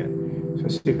around to do that yet. So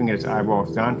let's see if we can get his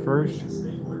eyeballs done first. So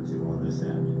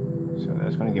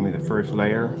that's going to give me the first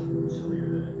layer.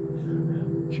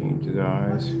 Change his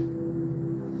eyes.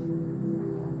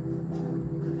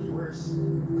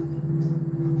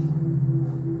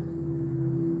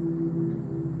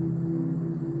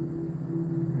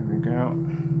 There we go.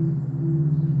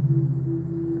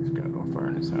 He's got a little fire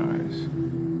in his eyes.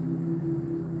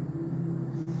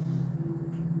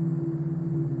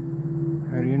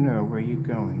 How do you know where you're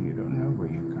going? You don't know where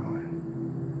you're going.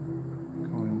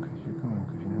 Going because you're going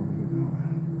because you know where you're going.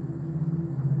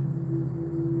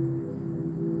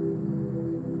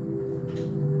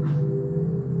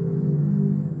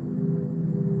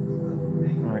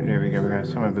 All right, there we go. We got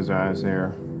some of his eyes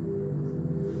there.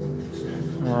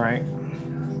 All right.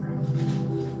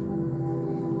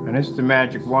 And this is the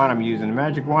magic wand I'm using. The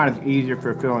magic wand is easier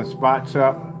for filling spots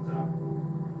up.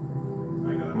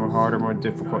 More harder, more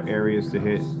difficult areas to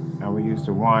hit. I will use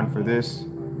the wand for this.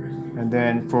 And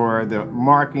then for the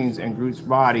markings and Groot's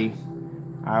body,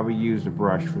 I will use the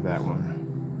brush for that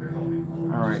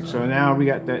one. All right, so now we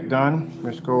got that done.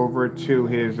 Let's go over to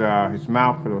his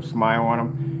mouth, put a little smile on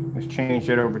him. Let's change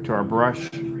that over to our brush.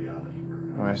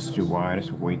 Oh, that's too wide.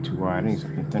 That's way too wide. I need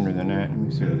something thinner than that. Let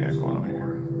me see what we got going on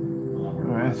here.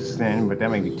 Oh, that's thin, but that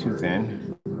might be too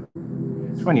thin.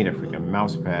 So I need a freaking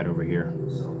mouse pad over here.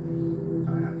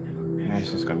 It's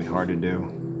just gonna be hard to do.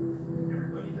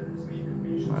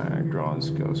 My drawing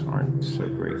skills aren't so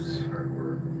great.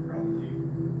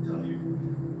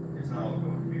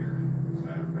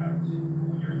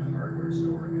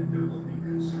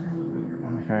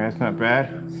 Okay, that's not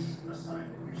bad.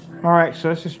 All right, so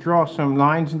let's just draw some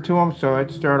lines into them. So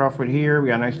let's start off with here. We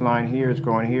got a nice line here. It's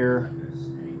going here.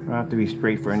 Don't have to be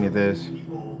straight for any of this.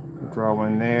 We'll draw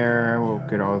one there. We'll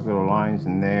get all those little lines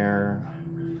in there.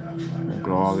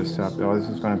 Glow all this up. Oh, this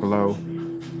is going to glow.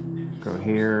 Go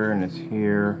here and it's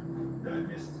here.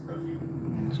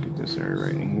 Let's get this area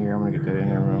right in here. I'm going to get that in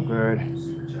there real good.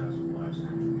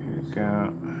 Here we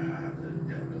go.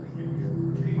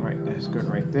 All right, that's good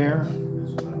right there.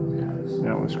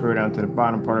 Now we'll screw down to the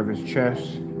bottom part of his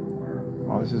chest.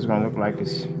 All this is going to look like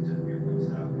it's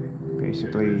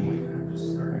basically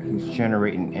like he's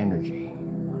generating energy.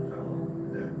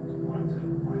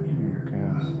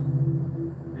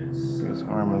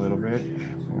 Arm a little bit,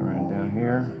 around down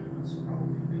here.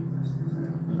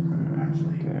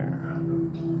 There.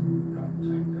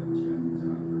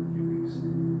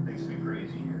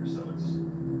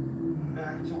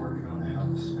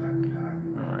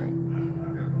 All right.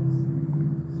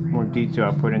 The more detail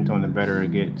I put into him, the better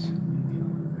it gets.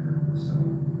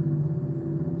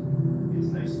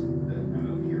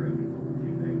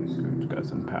 It's got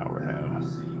some power now.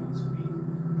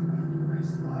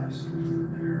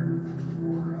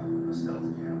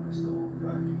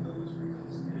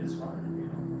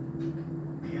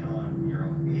 Being on your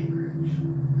own acreage.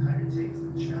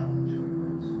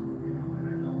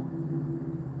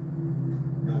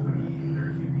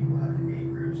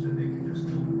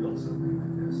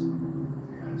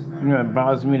 know what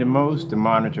bothers me the most? The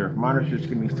monitor. Monitors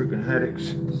give me freaking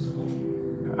headaches.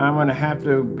 I'm gonna have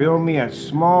to build me a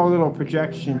small little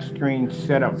projection screen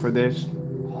setup for this.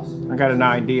 I got an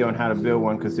idea on how to build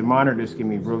one because the monitors give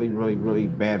me really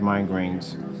bad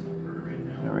migraines.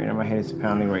 All right, my head is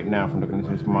pounding right now from looking at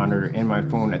this monitor and my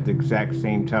phone at the exact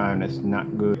same time. That's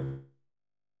not good.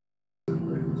 All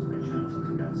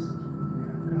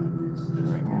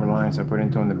right, more lines I put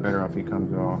into him, the better off he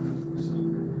comes off.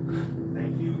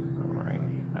 All right,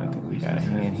 I think we got a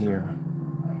hand here.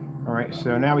 All right,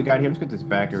 so now we got here. Let's get this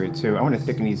back area too. I want to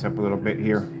thicken these up a little bit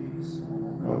here.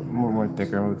 Oh, more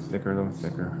thicker, a little thicker, a little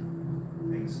thicker.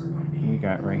 We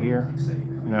got right here.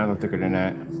 No, a little thicker than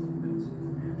that.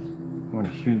 I want a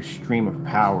huge stream of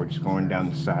power just going down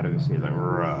the side of this here, like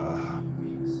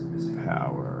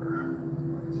power.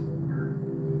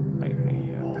 Lightning,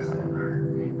 yeah, power.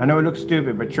 I know it looks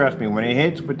stupid, but trust me, when it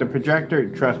hits with the projector,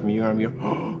 trust me, you're gonna be,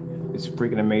 oh, it's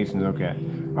freaking amazing to look at.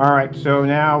 All right, so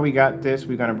now we got this.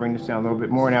 We're gonna bring this down a little bit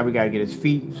more. Now we gotta get his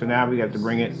feet. So now we got to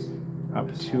bring it up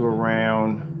to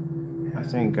around, I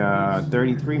think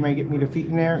 33 may get me the feet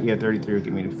in there. Yeah, 33 will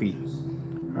get me the feet.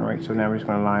 All right, so now we're just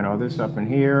gonna line all this up in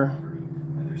here.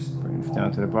 Bring this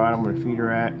down to the bottom where the feet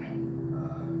are at.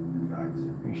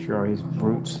 Make sure his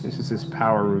roots, this is his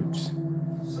power roots.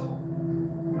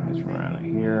 Just around it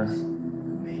here.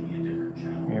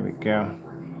 There we go.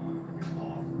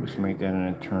 Just make that an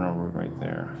internal root right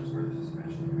there.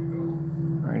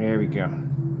 All right, there we go.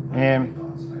 And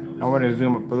I want to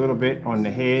zoom up a little bit on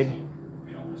the head.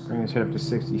 Bring this head up to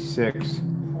 66.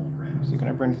 So can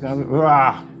I bring this down?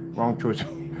 Ah, wrong choice.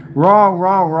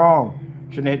 Wrong.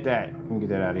 Shouldn't hit that. Let me get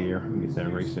that out of here. Let me get that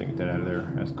erased. Get that out of there.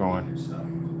 That's gone.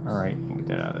 All right, get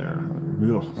that out of there.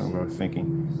 Ugh, that's what I was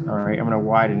thinking. All right, I'm going to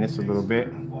widen this a little bit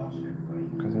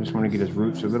because I just want to get his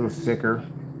roots a little thicker.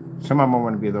 Some of them I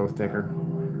want to be a little thicker.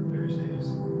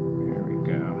 There we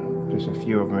go. Just a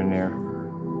few of them in there.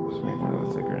 Just make one a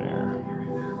little thicker there.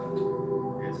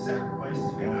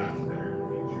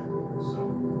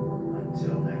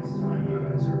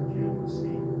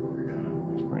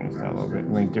 Let's bring this down a little bit.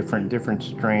 Make different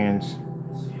strands.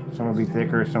 Some will be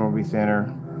thicker, some will be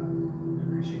thinner.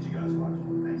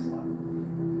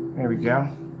 There we go.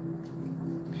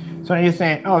 So you're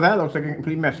saying, oh, that looks like a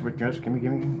complete mess, but just give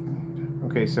me.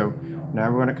 Okay, so now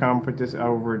we're going to come put this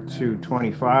over to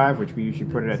 25, which we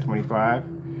usually put it at 25.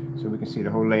 So we can see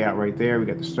the whole layout right there. We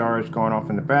got the stars going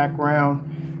off in the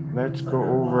background. Let's go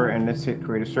over and let's hit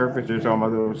create a surface. There's all my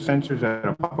little sensors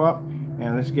that'll pop up.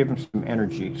 And let's give him some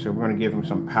energy. So we're going to give him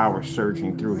some power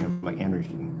surging through him, like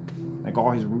energy. Like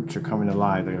all his roots are coming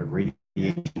alive, like radiation.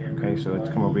 Okay, so let's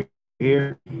come over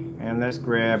here and let's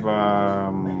grab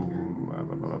let's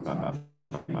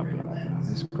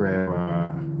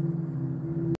grab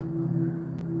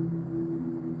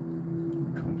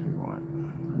which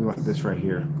ones we want this right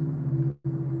here.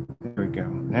 There we go.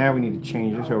 Now we need to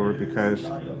change this over because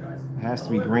it has to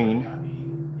be green. So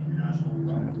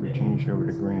it has to be changed over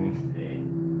to green.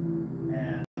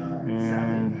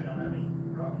 And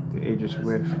the edges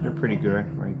width, they're pretty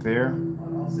good right there.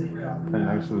 Put a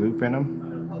nice loop in them.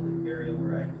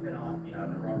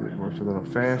 It works a little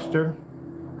faster.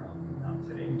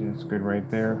 That's good right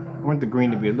there. I want the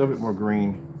green to be a little bit more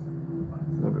green.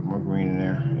 A little bit more green in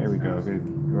there. There we go. Get a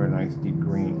very nice deep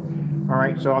green. All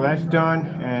right, so all that's done,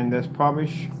 and let's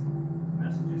publish.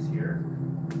 Messages here.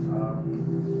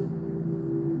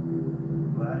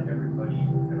 Glad everybody I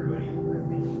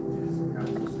think is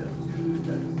kind of step 2.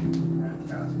 That's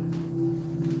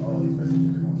fantastic. All these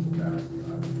messages are going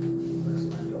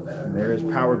so fast. And there is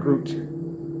Power Groot.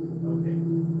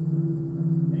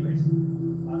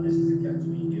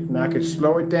 Now I can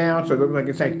slow it down so it looks like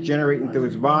it's like generating through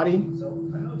his body.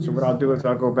 So what I'll do is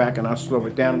I'll go back and I'll slow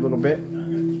it down a little bit.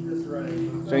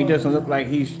 So he doesn't look like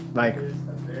he's like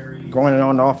going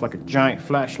on and off like a giant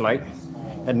flashlight.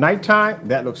 At nighttime,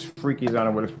 that looks freaky as I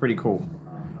know, but it's pretty cool.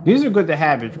 These are good to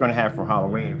have if you're going to have for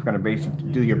Halloween. If you're going to basically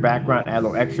do your background, add a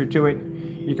little extra to it.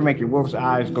 You can make your wolf's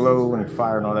eyes glow and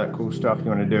fire and all that cool stuff you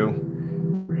want to do.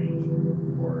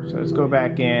 So let's go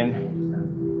back in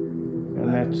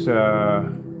and let's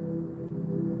I'm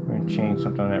going to change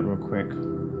something on that real quick.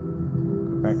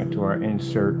 Go back into our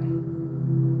insert.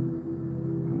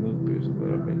 Loop is a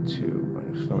little bit too. I'm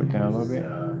going to slow it down a little bit.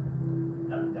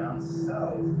 Down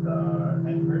south,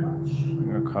 thank you very much. I'm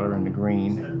going to color in the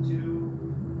green.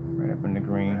 Right up in the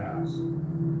green.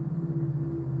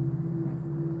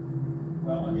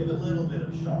 Well, I'll give a little bit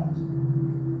of shot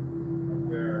of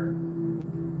where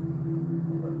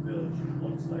what the village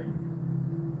looks like.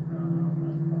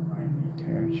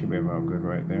 Okay, it should be about good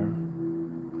right there.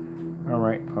 All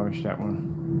right, publish that one.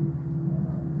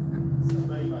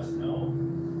 Somebody must know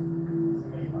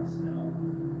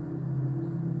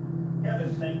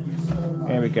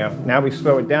There we go. Now we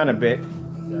slow it down a bit.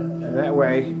 And that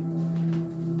way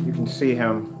you can see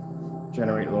him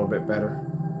generate a little bit better.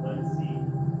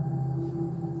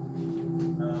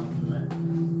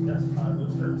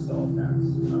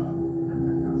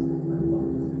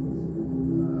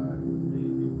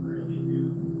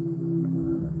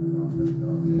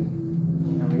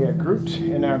 And we got grouped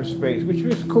in outer space, which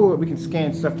is cool that we can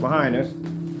scan stuff behind us.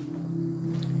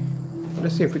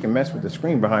 Let's see if we can mess with the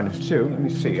screen behind us too. Let me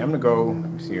see. I'm gonna go.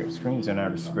 Let me see here. Screen's in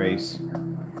outer space.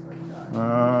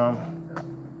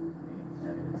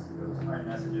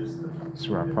 This is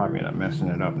where I'm probably not messing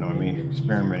it up. No, I mean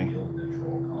experimenting.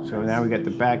 So now we got the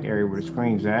back area where the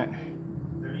screen's at. I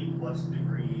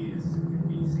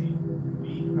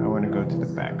want to go to the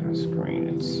back of the screen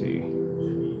and see.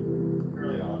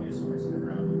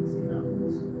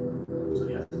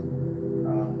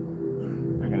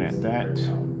 I can add that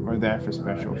or that for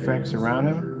special effects around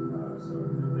him.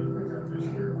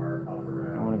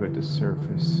 I want to go to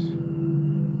surface.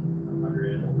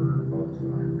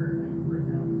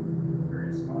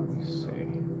 Let's see.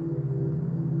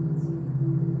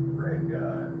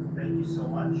 Thank you so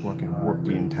much. I can warp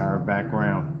the entire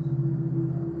background.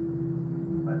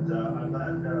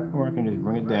 Or I can just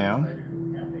bring it down.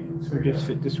 So it just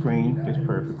fit the screen just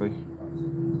perfectly.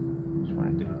 Just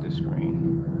wanted to hit the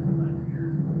screen.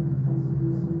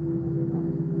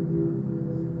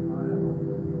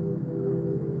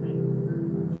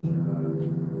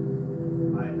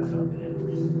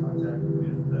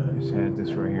 Just add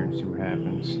this right here and see what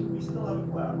happens. We still have a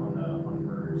collab on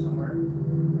Burger somewhere.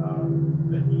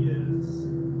 But he is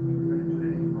going to do it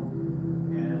in April,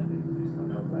 and he's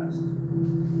coming out fast.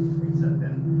 Except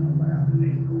then, by after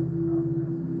April,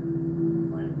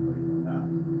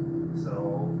 so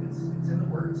it's in the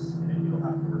works, and you'll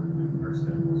have to work with our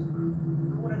schedules for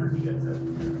whatever he gets at.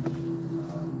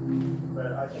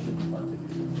 But I think it's fun to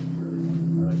do. Really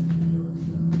fun. I like the videos.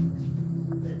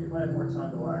 If I had more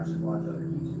time to actually watch other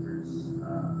YouTubers,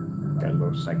 got a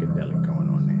little psychedelic going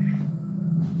on there.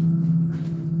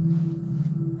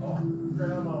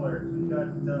 Grandma alert. We got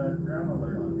grandma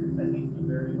alert on here. Thank you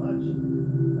very much.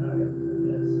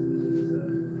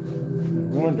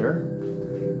 I wonder.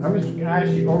 I'm just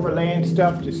actually overlaying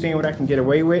stuff, just seeing what I can get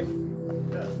away with.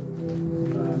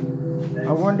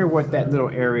 I wonder what that little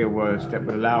area was that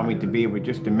would allow me to be able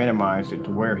just to minimize it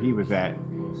to where he was at.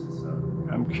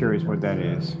 I'm curious what that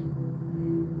is.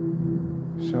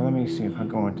 So let me see if I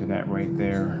go into that right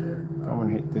there. I want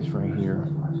to hit this right here.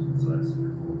 So that's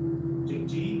super cool.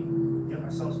 GG, get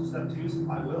myself some step twos.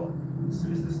 I will. As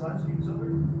soon as this live stream's over,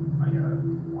 I gotta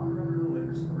wander over to the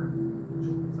liquor store,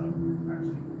 which opens up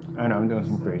actually. I know I'm doing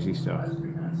some crazy stuff.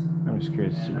 I'm just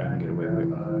curious to see what I can get away with.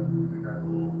 We grab a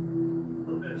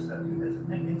little bit of step two. It's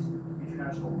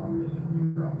international rum that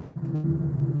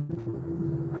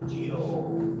Gio,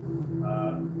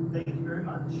 thank you very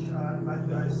much. Glad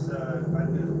you guys are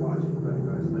watching. Glad you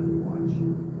guys let me watch.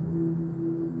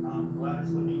 Glad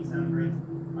it's looking sound great.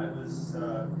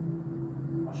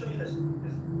 I'll show you this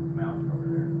mountain over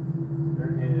there.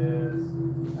 There is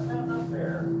a mountain up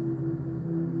there.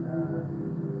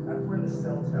 That's where the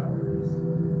cell tower is.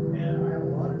 And I have a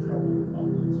lot of trouble with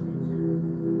upload speeds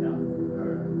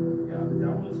here. The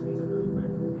download speeds are really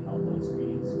quick. The upload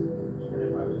speeds, even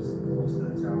if I was close to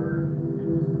the tower, it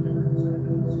was whatever. So I had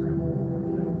to scramble,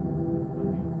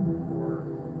 looking for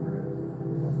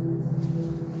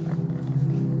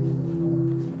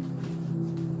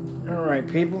All right,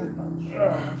 people.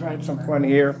 I've had some fun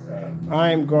here.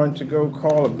 I'm going to go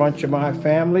call a bunch of my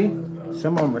family.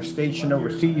 Some of them are stationed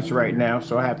overseas right now,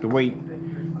 so I have to wait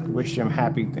to wish them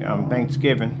happy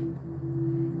Thanksgiving.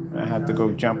 I have to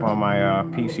go jump on my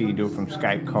PC, do it from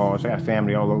Skype calls. I got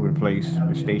family all over the place.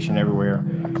 They're stationed everywhere.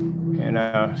 And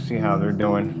see how they're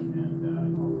doing.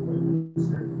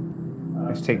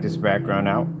 Let's take this background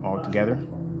out altogether.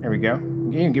 There we go.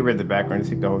 You can get rid of the background. Let's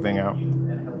take the whole thing out.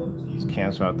 Just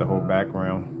cancel out the whole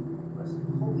background.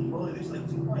 holy moly, there's like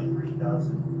 2.3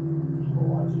 thousand people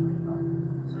watching right now.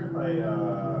 So if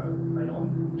I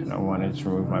don't. And I wanted to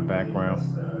remove my background.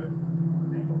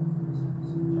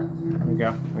 There we go.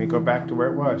 Let me go back to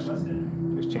where it was.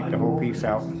 Just take the whole piece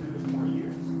out.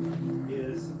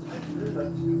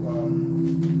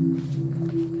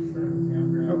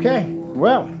 Okay,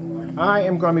 well, I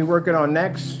am going to be working on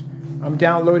next. I'm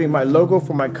downloading my logo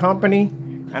for my company,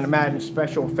 and I'm adding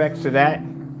special effects to that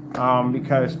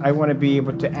because I want to be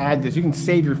able to add this. You can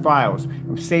save your files.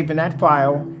 I'm saving that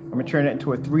file. I'm going to turn it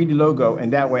into a 3D logo,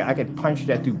 and that way I can punch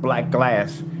that through black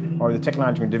glass or the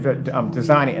technology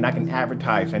design it, and I can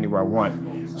advertise anywhere I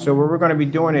want. So what we're going to be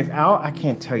doing is I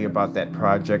can't tell you about that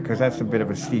project because that's a bit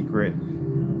of a secret.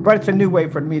 But it's a new way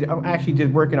for me to, I'm actually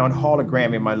just working on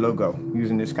hologramming my logo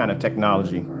using this kind of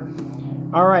technology.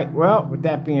 All right, well, with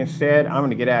that being said, I'm going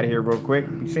to get out of here real quick.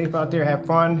 Be safe out there, have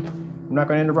fun. I'm not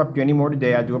going to interrupt you anymore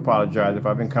today. I do apologize if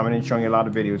I've been coming and showing you a lot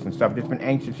of videos and stuff. Just been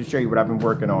anxious to show you what I've been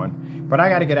working on. But I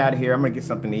got to get out of here. I'm going to get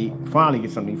something to eat, finally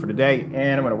get something to eat for the day,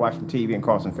 and I'm going to watch some TV and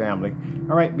call some family.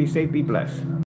 All right, be safe, be blessed.